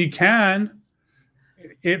 Well, I mean, you can,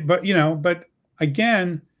 but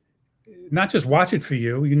again, not just watch it for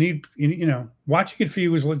you. You need, watching it for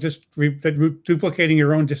you is just duplicating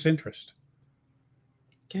your own disinterest.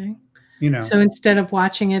 Okay. So instead of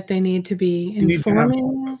watching it, they need to be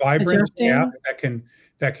informing, a vibrant staff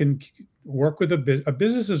that can work with a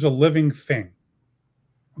business is a living thing.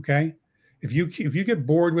 Okay. If you get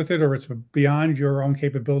bored with it or it's beyond your own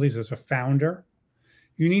capabilities as a founder,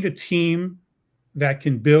 you need a team that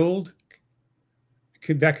can build,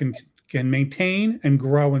 that can maintain and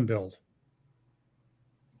grow and build.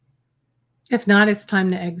 If not, it's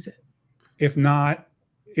time to exit. If not,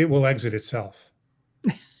 it will exit itself.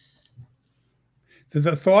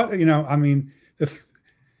 The thought,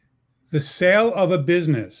 the sale of a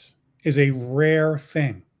business is a rare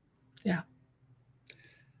thing. Yeah.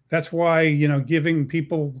 That's why, giving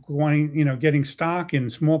people getting stock in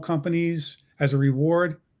small companies as a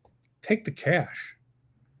reward, take the cash.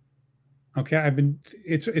 Okay.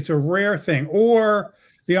 It's a rare thing. Or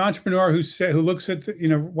the entrepreneur who looks at,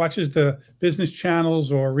 watches the business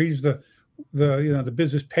channels or reads the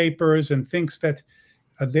business papers and thinks that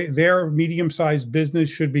their medium-sized business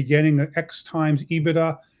should be getting X times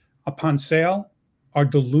EBITDA upon sale are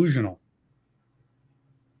delusional.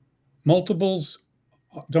 Multiples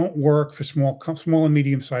don't work for small and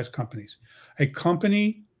medium-sized companies. A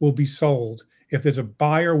company will be sold if there's a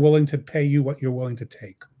buyer willing to pay you what you're willing to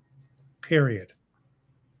take. Period.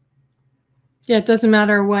 Yeah, it doesn't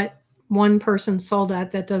matter what one person sold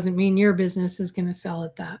at. That doesn't mean your business is going to sell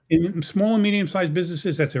at that. In small and medium-sized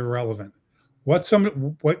businesses, that's irrelevant. What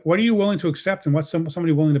are you willing to accept, and what's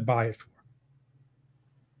somebody willing to buy it for?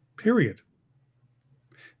 Period.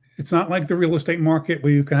 It's not like the real estate market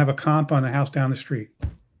where you can have a comp on the house down the street.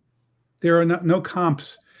 There are no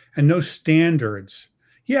comps and no standards.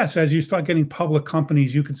 Yes, as you start getting public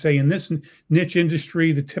companies, you could say in this niche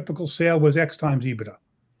industry, the typical sale was X times EBITDA.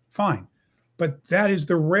 Fine. But that is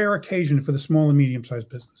the rare occasion for the small and medium-sized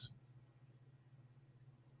business.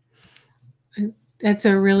 That's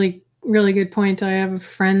a really, really good point. I have a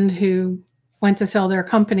friend who went to sell their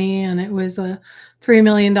company, and it was a $3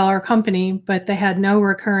 million company, but they had no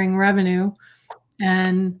recurring revenue.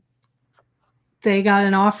 And they got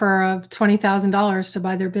an offer of $20,000 to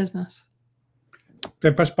buy their business.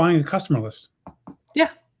 They're just buying a customer list. Yeah,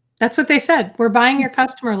 that's what they said. We're buying your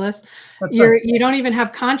customer list. That's right. You don't even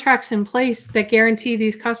have contracts in place that guarantee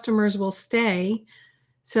these customers will stay.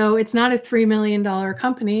 So it's not a $3 million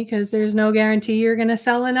company because there's no guarantee you're going to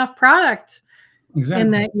sell enough product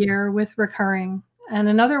in that year with recurring. And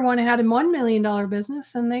another one had a $1 million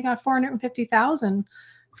business, and they got $450,000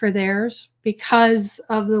 for theirs because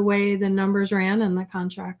of the way the numbers ran in the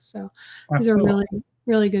contracts. So these are really,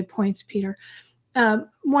 really good points, Peter.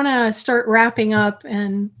 Want to start wrapping up,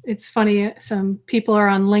 and it's funny, some people are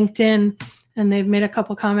on LinkedIn and they've made a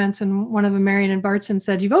couple comments, and one of them, Marion Bartson,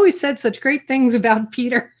 said, "You've always said such great things about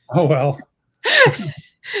Peter." Oh, well.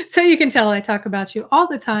 So you can tell I talk about you all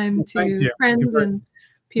the time to friends and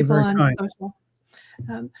people on social.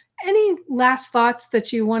 Any last thoughts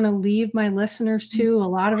that you want to leave my listeners to? A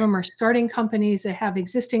lot of them are starting companies. They have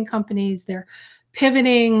existing companies. They're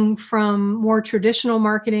pivoting from more traditional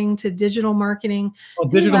marketing to digital marketing. Well,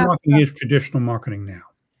 digital marketing is traditional marketing now.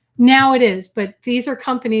 Now it is, but these are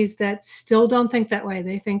companies that still don't think that way.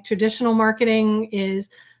 They think traditional marketing is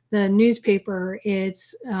the newspaper,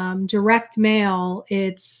 it's direct mail,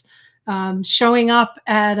 it's showing up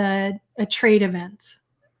at a trade event.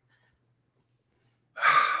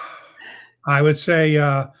 I would say,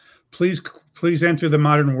 please enter the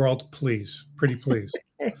modern world, please, pretty please.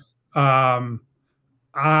 Somebody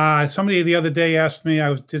the other day asked me,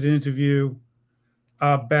 did an interview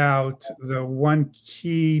about the one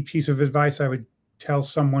key piece of advice I would tell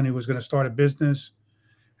someone who was going to start a business.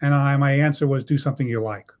 And my answer was, do something you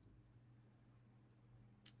like.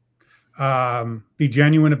 Be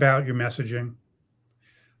genuine about your messaging.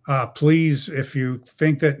 Please, if you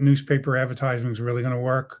think that newspaper advertising is really going to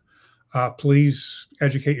work, please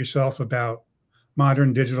educate yourself about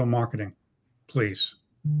modern digital marketing, please.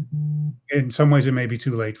 In some ways, it may be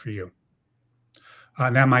too late for you.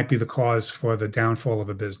 And that might be the cause for the downfall of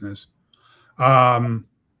a business. I've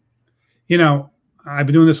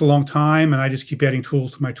been doing this a long time, and I just keep adding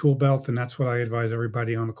tools to my tool belt, and that's what I advise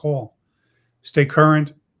everybody on the call. Stay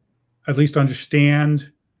current, at least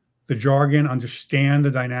understand the jargon, understand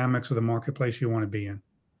the dynamics of the marketplace you want to be in.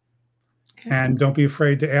 Okay. And don't be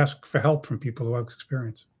afraid to ask for help from people who have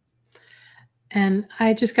experience. And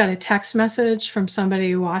I just got a text message from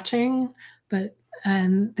somebody watching,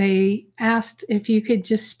 and they asked if you could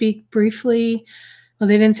just speak briefly. Well,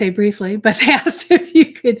 they didn't say briefly, but they asked if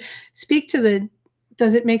you could speak to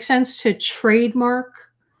does it make sense to trademark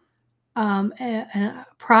a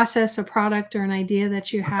process, a product, or an idea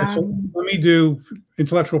that you have? So let me do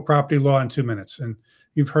intellectual property law in 2 minutes. And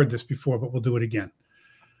you've heard this before, but we'll do it again.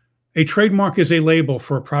 A trademark is a label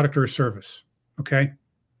for a product or a service, okay?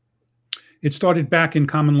 It started back in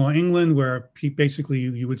common law England, where basically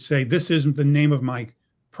you would say, this isn't the name of my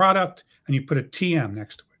product, and you put a TM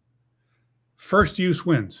next to it. First use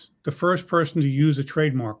wins. The first person to use a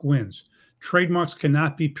trademark wins. Trademarks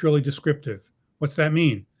cannot be purely descriptive. What's that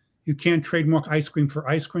mean? You can't trademark ice cream for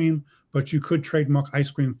ice cream, but you could trademark ice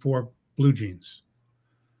cream for blue jeans.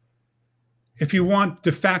 If you want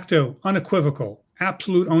de facto, unequivocal,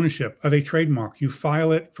 absolute ownership of a trademark, you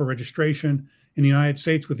file it for registration in the United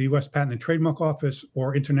States with the U.S. Patent and Trademark Office,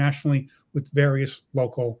 or internationally with various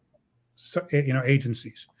local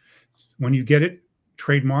agencies. When you get it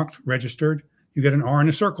trademarked, registered, you get an R in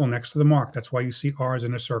a circle next to the mark. That's why you see R's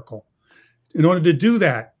in a circle. In order to do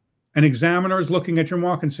that, an examiner is looking at your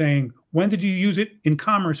mark and saying, when did you use it in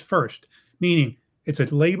commerce first? Meaning it's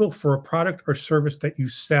a label for a product or service that you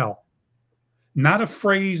sell, not a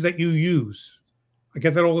phrase that you use. I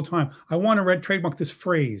get that all the time. I want to trademark this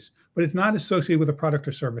phrase, but it's not associated with a product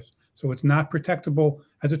or service. So it's not protectable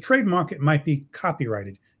as a trademark. It might be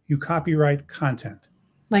copyrighted. You copyright content.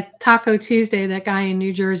 Like Taco Tuesday, that guy in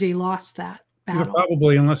New Jersey lost that battle.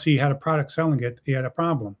 Probably, unless he had a product selling it, he had a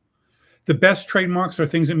problem. The best trademarks are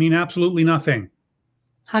things that mean absolutely nothing.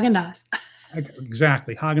 Haagen-Dazs.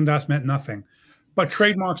 Exactly. Haagen-Dazs meant nothing. But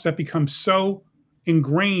trademarks that become so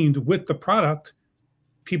ingrained with the product,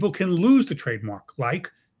 people can lose the trademark.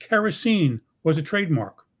 Like kerosene was a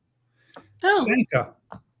trademark. Oh. Sanka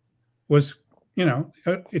was,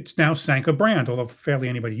 it's now Sanka brand, although barely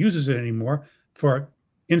anybody uses it anymore, for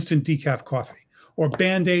instant decaf coffee, or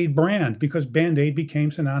Band-Aid brand, because Band-Aid became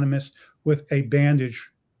synonymous with a bandage,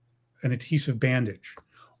 an adhesive bandage.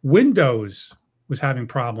 Windows was having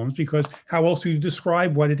problems because how else do you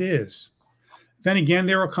describe what it is? Then again,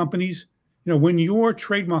 there are companies, when your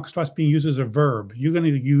trademark starts being used as a verb, you're going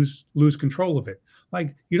to lose control of it.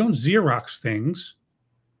 Like, you don't Xerox things,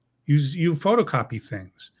 you photocopy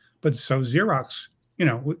things. But so Xerox,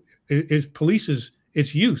 polices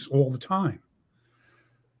its use all the time.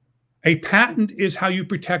 A patent is how you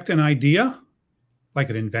protect an idea, like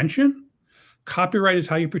an invention. Copyright is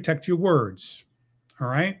how you protect your words. All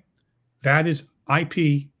right. That is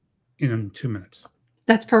IP in 2 minutes.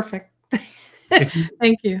 That's perfect.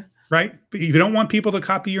 Thank you. Right. But if you don't want people to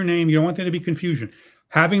copy your name, you don't want there to be confusion.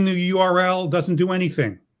 Having the URL doesn't do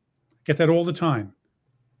anything. Get that all the time.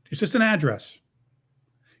 It's just an address.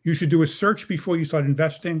 You should do a search before you start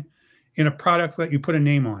investing in a product that you put a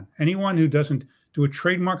name on. Anyone who doesn't do a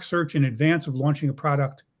trademark search in advance of launching a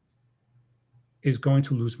product is going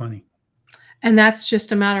to lose money. And that's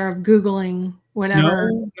just a matter of Googling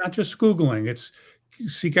whatever. No, not just Googling. It's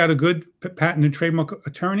seek out a good patent and trademark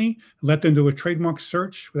attorney, let them do a trademark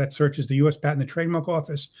search. That search is the U.S. Patent and Trademark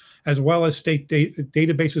Office, as well as state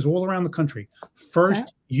databases all around the country.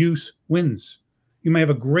 First use wins. You may have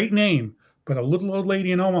a great name, but a little old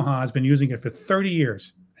lady in Omaha has been using it for 30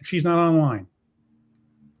 years, and she's not online.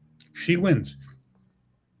 She wins.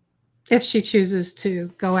 If she chooses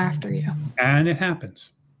to go after you. And it happens.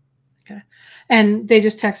 Okay. And they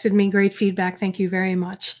just texted me great feedback. Thank you very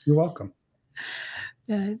much. You're welcome.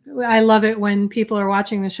 I love it when people are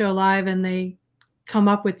watching the show live and they come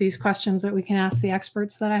up with these questions that we can ask the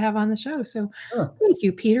experts that I have on the show. So Thank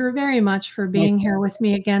you, Peter, very much for being here with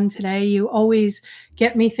me again today. You always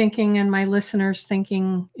get me thinking and my listeners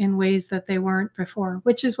thinking in ways that they weren't before,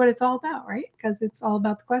 which is what it's all about, right? Because it's all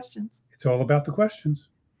about the questions. It's all about the questions.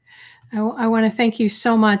 I want to thank you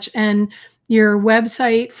so much. And your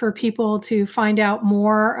website for people to find out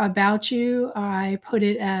more about you, I put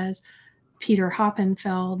it as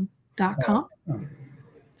peterhoppenfeld.com.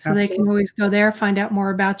 So they can always go there, find out more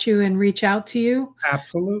about you, and reach out to you.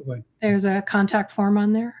 Absolutely. There's a contact form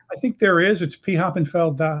on there. I think there is. It's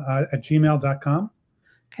phoppenfeld@gmail.com.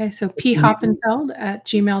 Okay, so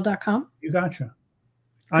phoppenfeld@gmail.com. You gotcha.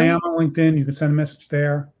 Great. I am on LinkedIn. You can send a message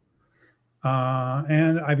there.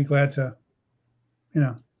 And I'd be glad to,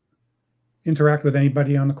 interact with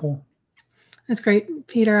anybody on the call. That's great,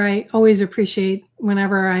 Peter. I always appreciate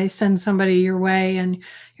whenever I send somebody your way and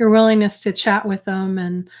your willingness to chat with them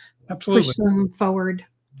and push them forward,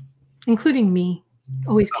 including me,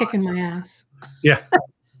 always kicking my ass. Yeah.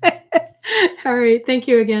 All right. Thank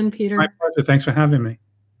you again, Peter. My pleasure. Thanks for having me.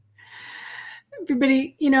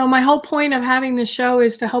 Everybody, my whole point of having the show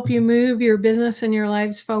is to help you move your business and your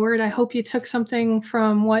lives forward. I hope you took something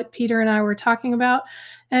from what Peter and I were talking about,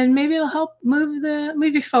 and maybe it'll help move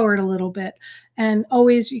you forward a little bit. And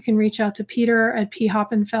always, you can reach out to Peter at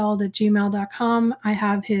phoppenfeld@gmail.com. I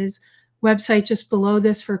have his website just below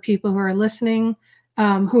this for people who are listening,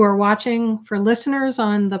 who are watching. For listeners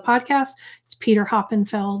on the podcast, it's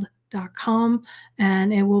peterhoppenfeld.com,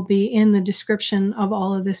 and it will be in the description of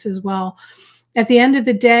all of this as well. At the end of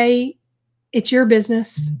the day, it's your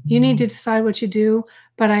business. You need to decide what you do,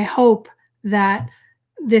 but I hope that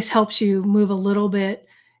this helps you move a little bit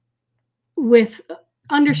with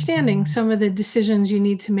understanding some of the decisions you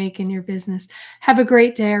need to make in your business. Have a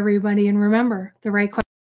great day, everybody. And remember, the right question.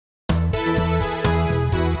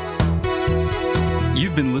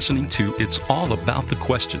 You've been listening to It's All About the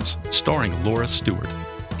Questions, starring Laura Stewart.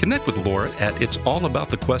 Connect with Laura at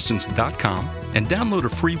it'sallaboutthequestions.com and download a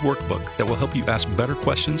free workbook that will help you ask better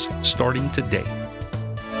questions starting today.